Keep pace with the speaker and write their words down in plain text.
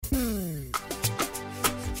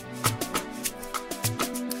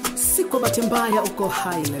Si kwa bahati mbaya uko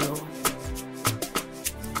hai leo,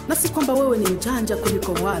 na si kwamba wewe ni mjanja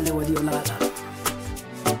kuliko wale waliolala,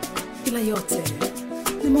 ila yote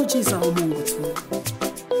ni muujiza wa Mungu tu,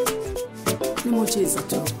 ni muujiza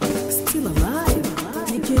tu. Still alive.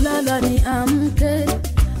 Nikilala niamke,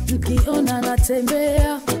 nikiona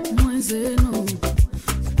natembea mwenzenu,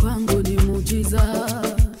 kwangu ni muujiza.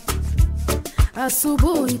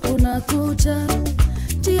 Asubuhi kuna kucha,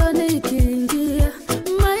 jioni ikiingia,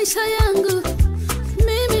 maisha yangu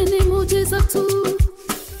mimi ni muujiza tu.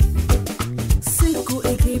 Siku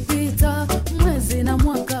ikipita, mwezi na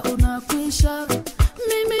mwaka unakwisha,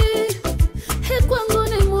 mimi kwangu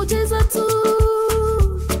ni muujiza tu.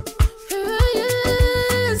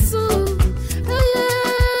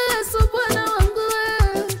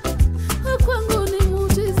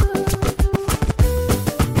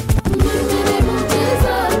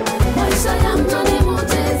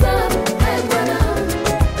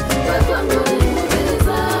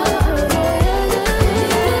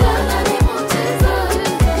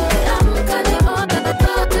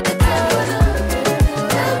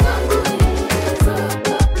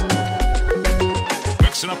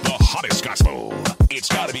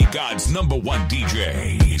 Number one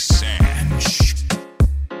DJ, Sanch.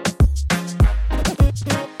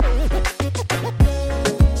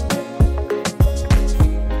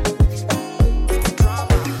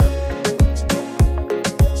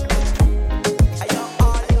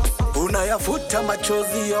 Unayafuta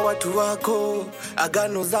machozi ya watu wako,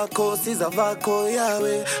 agano zako si za vako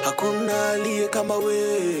yawe, hakuna aliye kama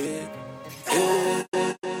we.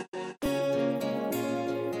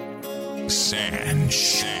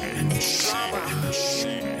 Sanch.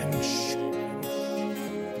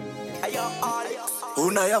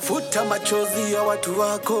 Unayafuta machozi ya watu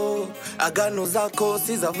wako, agano zako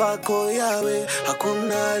si za vako yawe,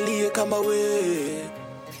 hakuna aliye kama we.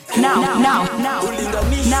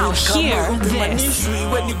 Now, hear this.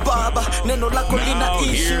 We ni baba, neno lako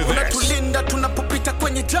linaishi, unatulinda tunapopita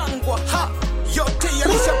kwenye jangwa. Yote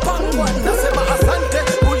yalishapangwa, nasema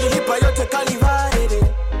asante, ulilipa yote Kalvari.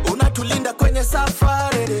 Unatulinda kwenye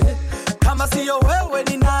safari, kama siyo wewe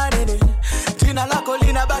ni nani? Jina lako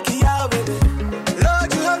linabaki yawe.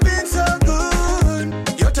 Lord, you have been so good.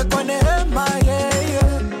 Yote kwa neema,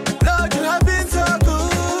 yeah. Lord, you have been so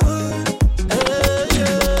good.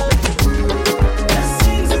 Yeah.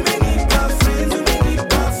 Blessings umenipa, friends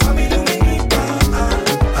umenipa, family umenipa.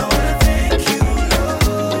 I wanna thank you, Lord.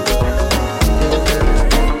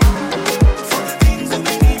 For the things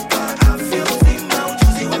umenipa, I feel zima,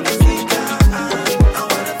 ujuzi wamefika. I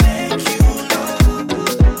wanna thank you,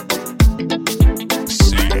 Lord.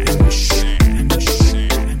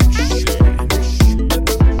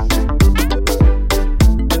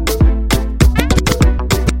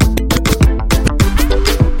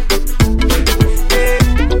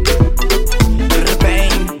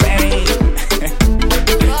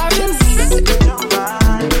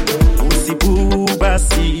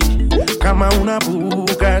 Kama una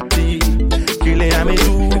Bugatti, kile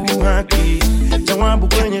ametu haki, jawabu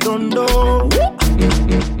kwenye dondo.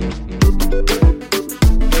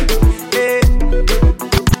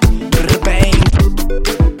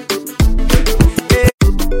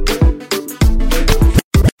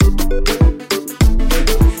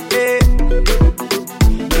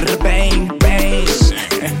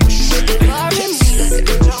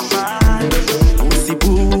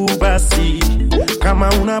 Kama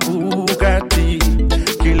una Bugatti,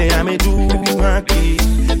 kile ametu haki,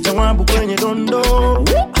 jawabu kwenye dondo.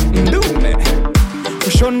 Ndume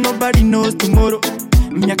Sure nobody knows tomorrow.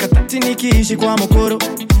 Miaka 30 nikiishi kwa mokoro,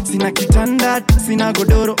 sina kitanda, sina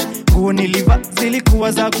godoro, nguo niliva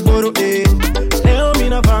zilikuwa za kuboro. Leo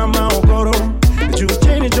mina vaa maokoro, juu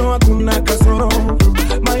chini jo hakuna kasoro.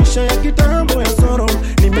 Maisha ya kitambo ya soro,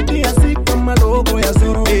 nimetia si kama logo ya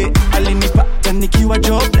Zoro. Alinipata nikiwa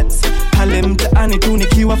jobless, pale mtaani tu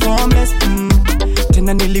nikiwa formless.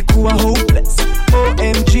 Tena nilikuwa hopeless.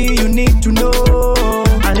 OMG you need to know.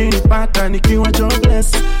 Alinipata nikiwa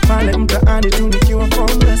jobless, pale mtaani tu nikiwa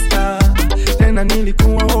formless. Tena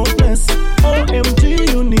nilikuwa hopeless.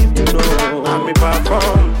 OMG you need to know.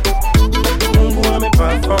 Ameperform, Mungu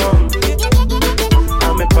ameperform.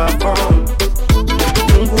 Ameperform,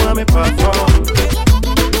 Mungu ameperform.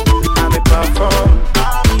 Ameperform,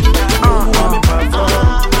 Mungu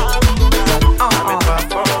ameperform.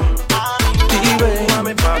 Ameperform.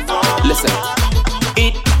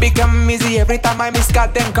 every time I miss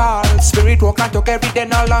God then call. Spirit walk and talk every day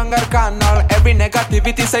no longer canal. Every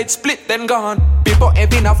negativity side split then gone. People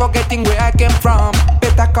every now forgetting where I came from.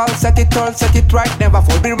 Better call, set it all, set it right. Never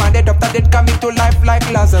fall, be reminded of that dead coming to life like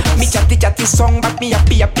Lazarus. Me chatty song, but me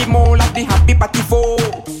happy more like the happy party for.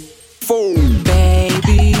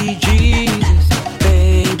 Baby Jesus,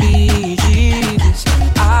 baby Jesus,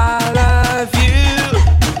 I love you,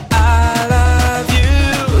 I love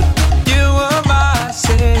you. You are my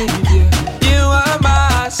savior, you are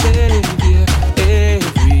my savior.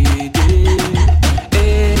 Every day.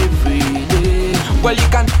 Well, you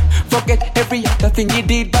can forget every other thing he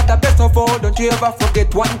did, but the best of all, don't you ever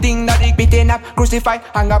forget one thing that he beaten up, crucified,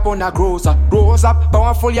 hung up on a cross. Rose up,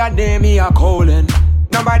 powerful, your name he a calling.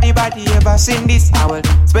 Nobody ever seen this. I will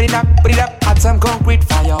spread it up, put it up at some concrete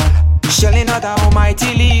fire. Shelling out the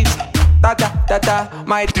almighty leaves. Da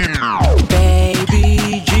mighty.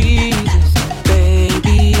 Baby Jesus,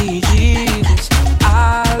 baby Jesus,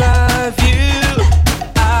 I love you,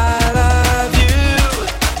 I love you.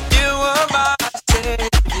 You are my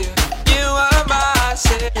savior, you are my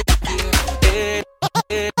savior.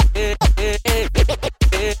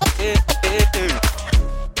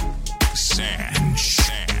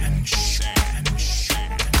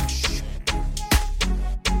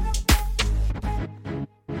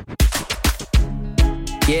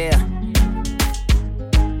 Yeah.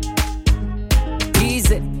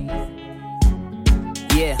 Easy.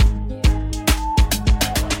 Yeah.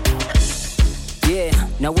 Yeah,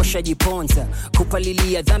 na washajiponza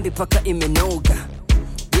kupalilia dhambi paka imenoga.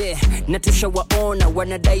 Yeah, na tushawaona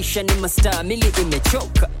wanadaisha ni mastaa, mili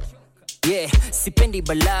imechoka. Yeah, sipendi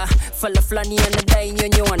balaa, fala flani anadai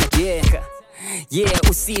nyonyo wanajeka. Yeah,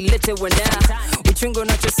 usilete wana uchungu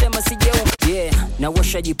unachosema sijeu. Yeah, na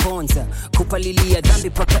washajiponza kupalilia dhambi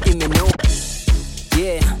paka imenoga.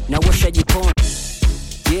 Yeah, na washajiponza.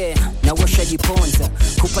 Yeah, na washajiponza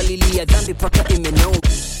kupalilia dhambi paka imenoga.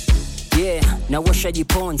 Yeah, na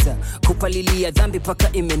washajiponza kupalilia dhambi paka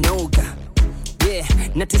imenoga. Yeah,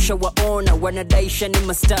 na tushawaona wanadaisha ni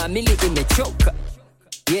mastaa, mili imechoka.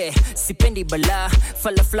 Yeah, sipendi balaa,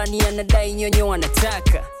 fala flani anadai nyonyo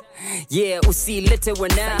anataka. Yeah, usilete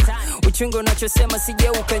wana uchungu unachosema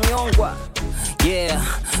sijeuka nyongwa. Yeah,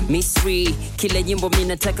 Misri, kila jimbo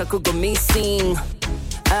minataka kugo missing.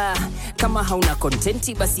 Kama hauna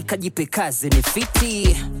contenti basi kajipe kazi ni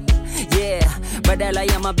fiti. Yeah, badala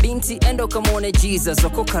ya mabinti endo kamone Jesus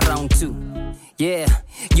wakoka round 2. Yeah,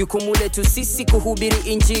 jukumu letu sisi kuhubiri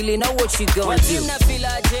injili na what you gonna do.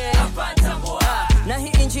 Mnafilaje? Hapata moa. Na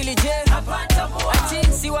hii injili je? Hapata moa. Ati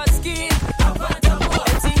siwasikii? Hapata moa.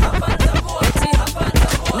 Ati hapata moa. Ati hapata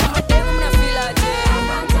moa. Na mademu mnafilaje?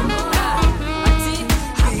 Hapata moa. Ati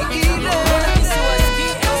hapata moa. Na hii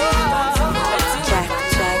siwasikii? Ati hapata moa.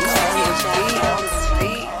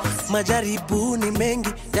 Majaribu ni mengi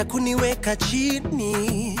ya kuniweka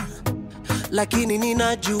chini, lakini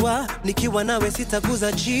ninajua nikiwa nawe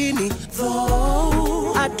sitaguza chini.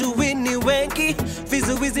 Adui ni wengi,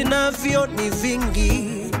 vizuizi navyo ni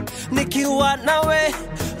vingi. Nikiwa nawe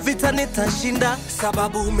vita nitashinda,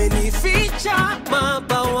 sababu umenificha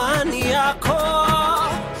mabawani yako.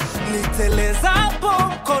 Nitelezapo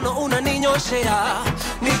mkono unaninyoshea,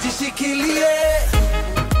 nijishikilie.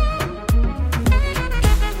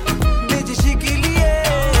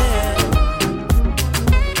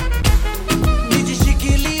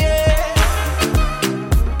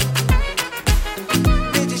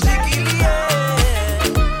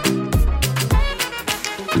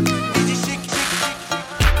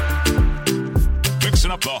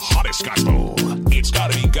 Up the hottest gospel. It's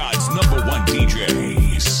gotta be God's #1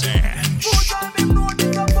 DJ, Sanch.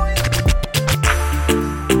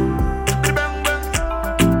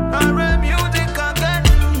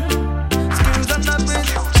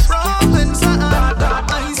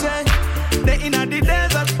 They in the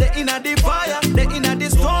desert, they in the fire, they in the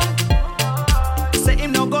storm. Say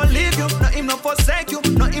him no go leave you, no him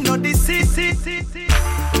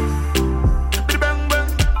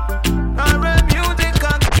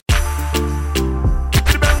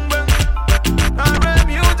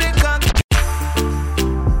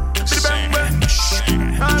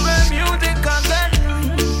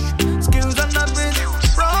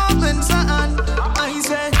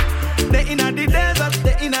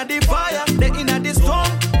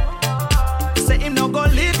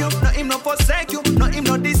no forsake you, no him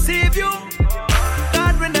no deceive.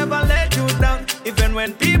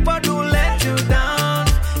 When people do let you down,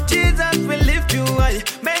 Jesus will lift you high,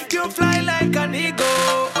 make you fly like an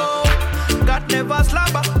eagle. God never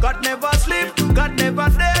slumber, God never sleep, God never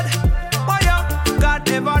dead. Oh yeah, God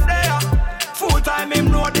never there. Full time him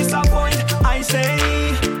no disappoint, I say.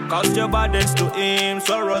 Cause your burdens to him,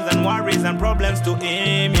 sorrows and worries and problems to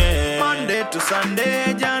him, yeah. Monday to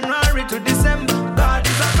Sunday, January to December, God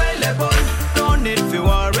is available. No need to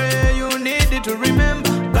worry, you need it to remember,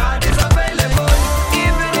 God is available.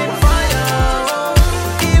 Even in fire,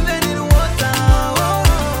 even in water,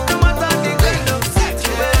 no matter the kind of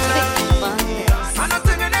situation.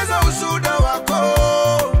 Anatengeneza ushuhuda wako,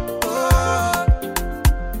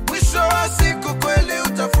 mwisho wa siku kweli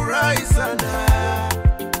utafurahi sana.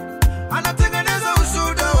 Anatengeneza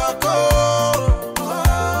ushuhuda wako,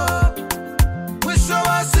 mwisho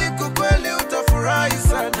wa siku kweli utafurahi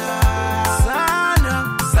sana. Sana,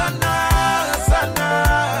 sana,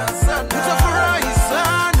 sana, sana. Utafurahi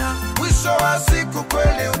sana, mwisho wa siku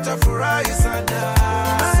kweli utafurahi sana.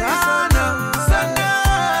 Sana, sana,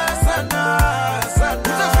 sana, sana.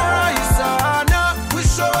 Utafurahi sana,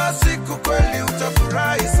 mwisho wa siku kweli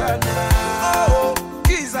utafurahi sana. Oh,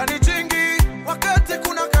 giza ni jingi wakati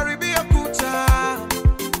kuna karibia kucha.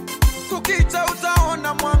 Kukicha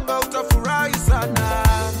utaona mwanga, utafurahi sana.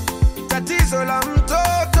 Tatizo la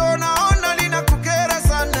mtoto naona linakukera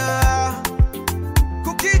sana.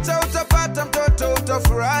 Kukicha utapata mtoto,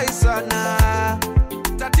 utafurahi sana.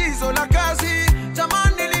 Tatizo la kazi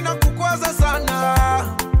jamani linakukwaza sana.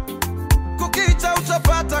 Kukicha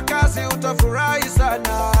utapata kazi, utafurahi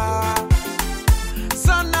sana.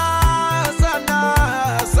 Sana, sana,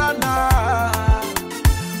 sana.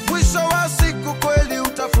 Mwisho wa siku kweli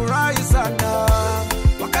utafurahi sana.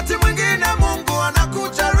 Wakati mwingine Mungu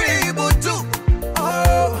anakujaribu tu,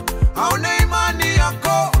 aone imani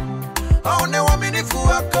yako, aone uaminifu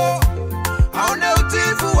wako, aone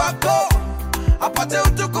utiifu wako, apate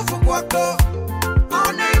utukufu kwako.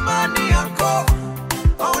 Aone imani yako,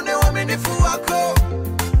 aone uaminifu wako,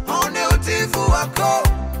 aone utiifu wako,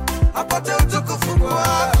 apate utukufu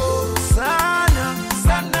kwako. Sana,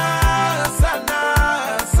 sana, sana,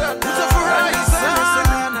 sana. Utafurahi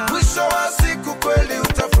sana. Mwisho wa siku kweli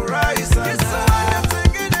utafurahi sana.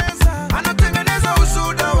 Anatengeneza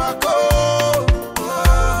ushuhuda wako,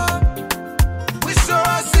 mwisho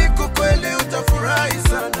wa siku kweli utafurahi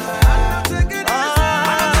sana.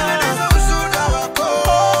 Anatengeneza ushuhuda wako,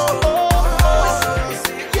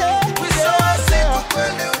 mwisho wa siku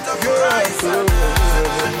kweli utafurahi sana.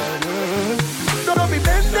 Don't be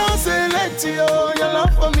bent down, select you. Your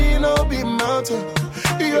love for me, no be mountain.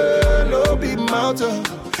 Yeah, no be mountain.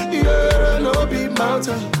 Yeah, no be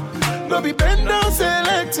mountain. No be bent down,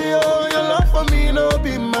 select you. Your love for me, no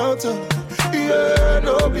be mountain. Yeah,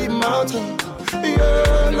 no be mountain.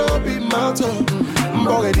 Yeah, no be mountain.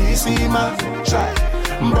 Mboge DC ma, try.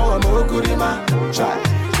 Mboge mokuri ma, try.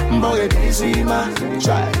 Mboge DC ma,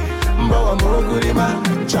 try. Mboge mokuri ma,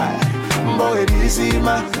 try. Mboge DC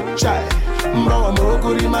ma, try. Mboge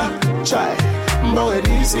mokuri ma, try. Mboge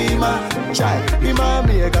DC ma, try.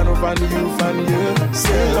 Imami, I gonna find you.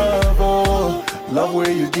 Say love, oh, love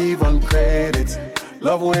where you give on credit.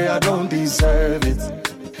 Love where I don't deserve it.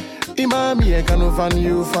 Imami, I gonna find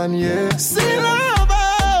you. Say love,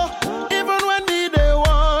 oh, even when they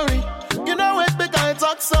worry, you know it because I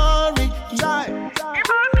talk sorry. Try.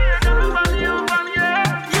 Imami, I gonna find you.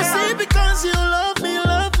 You see, because you love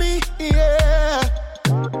me, yeah.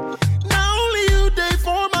 Not only you day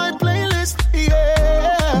for my playlist,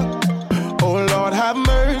 yeah. Oh Lord, have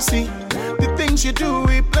mercy. The things you do,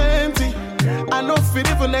 we plenty. I know if it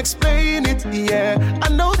even explain it, yeah. I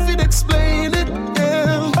know if it explain it,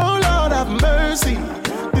 yeah. Oh Lord, have mercy.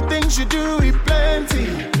 The things you do, we plenty.